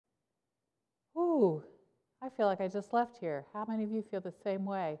Ooh, I feel like I just left here. How many of you feel the same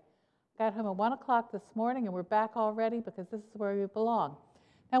way? Got home at 1 o'clock this morning and we're back already because this is where we belong.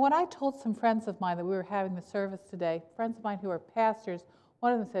 Now, when I told some friends of mine that we were having the service today, friends of mine who are pastors,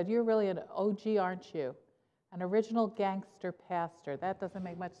 one of them said, "You're really an OG, aren't you? An original gangster pastor." That doesn't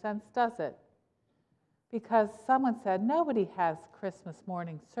make much sense, does it? Because someone said nobody has Christmas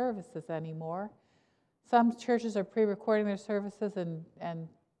morning services anymore. Some churches are pre-recording their services and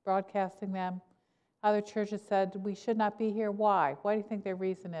broadcasting them. Other churches said we should not be here. Why? What do you think their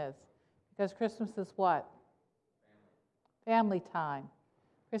reason is? Because Christmas is what? Family time.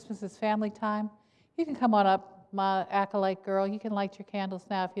 Christmas is family time. You can come on up, my acolyte girl. You can light your candles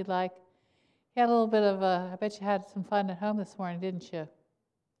now if you'd like. You had a little bit of I bet you had some fun at home this morning, didn't you?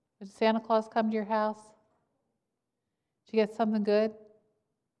 Did Santa Claus come to your house? Did you get something good?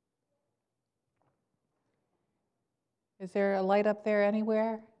 Is there a light up there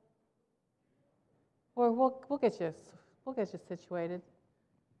anywhere? Or we'll get you situated.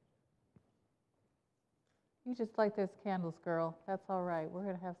 You just light those candles, girl. That's all right. We're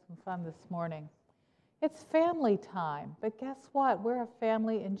going to have some fun this morning. It's family time, but guess what? We're a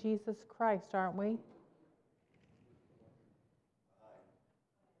family in Jesus Christ, aren't we?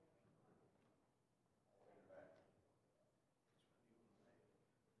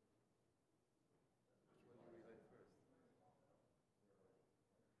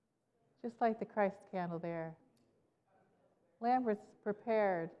 Just light the Christ candle there. Lambert's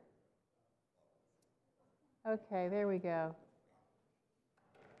prepared. Okay, there we go.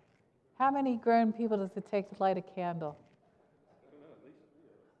 How many grown people does it take to light a candle? I don't know,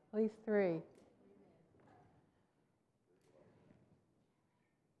 at least 3. At least 3.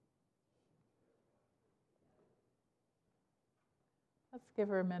 Let's give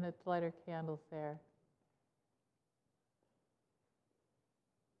her a minute to light her candles there.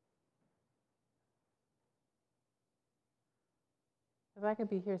 If I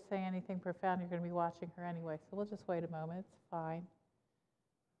could be here saying anything profound, you're going to be watching her anyway, so we'll just wait a moment. It's fine.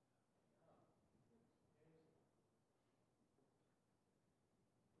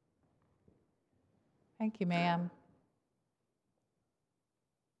 Thank you, ma'am.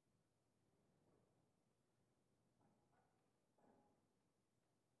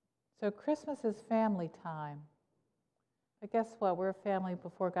 So Christmas is family time. But guess what? We're a family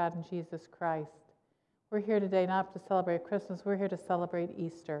before God and Jesus Christ. We're here today not to celebrate Christmas, we're here to celebrate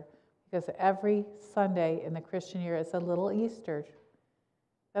Easter. Because every Sunday in the Christian year is a little Easter.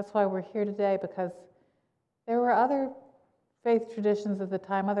 That's why we're here today, because there were other faith traditions at the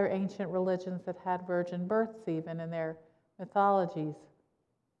time, other ancient religions that had virgin births even in their mythologies.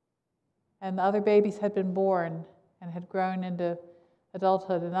 And other babies had been born and had grown into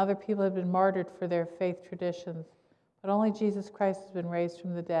adulthood, and other people had been martyred for their faith traditions. But only Jesus Christ has been raised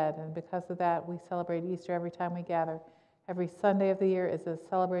from the dead, and because of that, we celebrate Easter every time we gather. Every Sunday of the year is a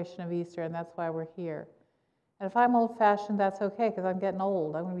celebration of Easter, and that's why we're here. And if I'm old-fashioned, that's okay, because I'm getting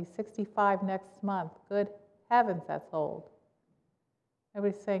old. I'm going to be 65 next month. Good heavens, that's old.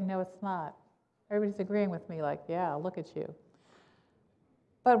 Nobody's saying, no, it's not. Everybody's agreeing with me like, yeah, look at you.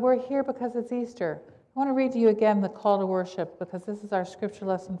 But we're here because it's Easter. I want to read to you again the call to worship, because this is our scripture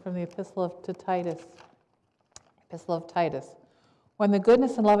lesson from the Epistle of Titus. When the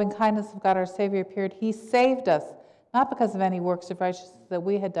goodness and loving kindness of God our Savior appeared, He saved us, not because of any works of righteousness that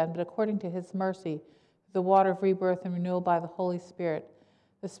we had done, but according to His mercy, the water of rebirth and renewal by the Holy Spirit.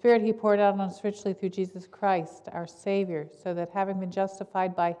 The Spirit He poured out on us richly through Jesus Christ, our Savior, so that having been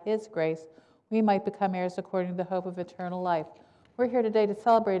justified by His grace, we might become heirs according to the hope of eternal life. We're here today to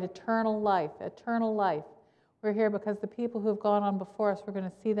celebrate eternal life, eternal life. We're here because the people who have gone on before us, we're going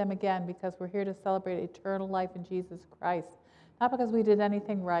to see them again, because we're here to celebrate eternal life in Jesus Christ. Not because we did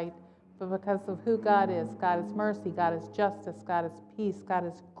anything right, but because of who God is. God is mercy, God is justice, God is peace, God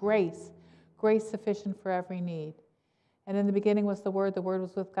is grace, grace sufficient for every need. And in the beginning was the Word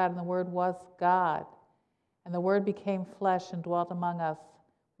was with God, and the Word was God. And the Word became flesh and dwelt among us.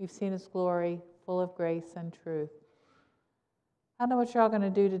 We've seen His glory, full of grace and truth. I don't know what you're all going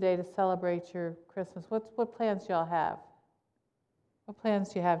to do today to celebrate your Christmas. What plans y'all have? What plans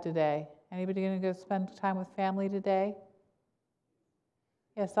do you have today? Anybody going to go spend time with family today?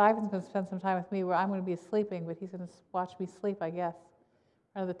 Yes, Ivan's going to spend some time with me where I'm going to be sleeping, but he's going to watch me sleep, I guess,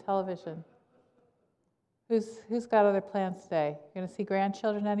 in front of the television. Who's got other plans today? You're going to see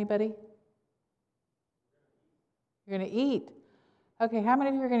grandchildren, anybody? You're going to eat. Okay, how many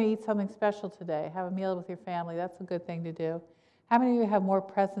of you are going to eat something special today? Have a meal with your family. That's a good thing to do. How many of you have more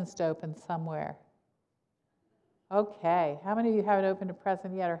presents to open somewhere? Okay. How many of you haven't opened a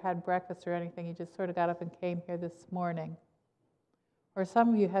present yet or had breakfast or anything? You just sort of got up and came here this morning. Or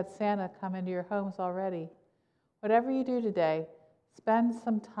some of you had Santa come into your homes already. Whatever you do today, spend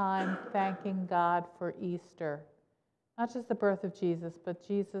some time thanking God for Easter. Not just the birth of Jesus, but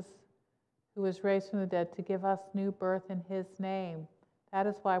Jesus who was raised from the dead to give us new birth in his name. That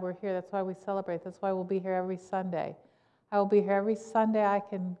is why we're here. That's why we celebrate. That's why we'll be here every Sunday. I will be here every Sunday. I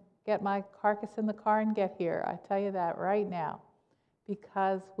can get my carcass in the car and get here. I tell you that right now,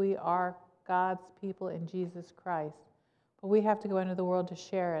 because we are God's people in Jesus Christ. But we have to go into the world to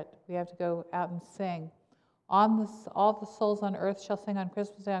share it. We have to go out and sing. All the souls on earth shall sing on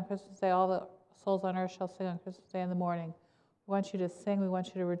Christmas Day. On Christmas Day, all the souls on earth shall sing on Christmas Day in the morning. We want you to sing. We want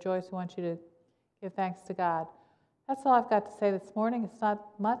you to rejoice. We want you to give thanks to God. That's all I've got to say this morning. It's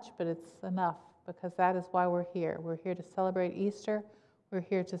not much, but it's enough, because that is why we're here. We're here to celebrate Easter. We're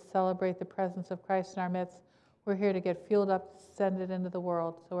here to celebrate the presence of Christ in our midst. We're here to get fueled up, to send it into the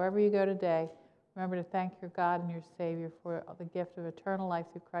world. So wherever you go today, remember to thank your God and your Savior for the gift of eternal life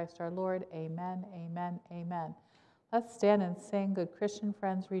through Christ our Lord. Amen, amen, amen. Let's stand and sing, Good Christian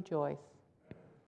Friends, Rejoice.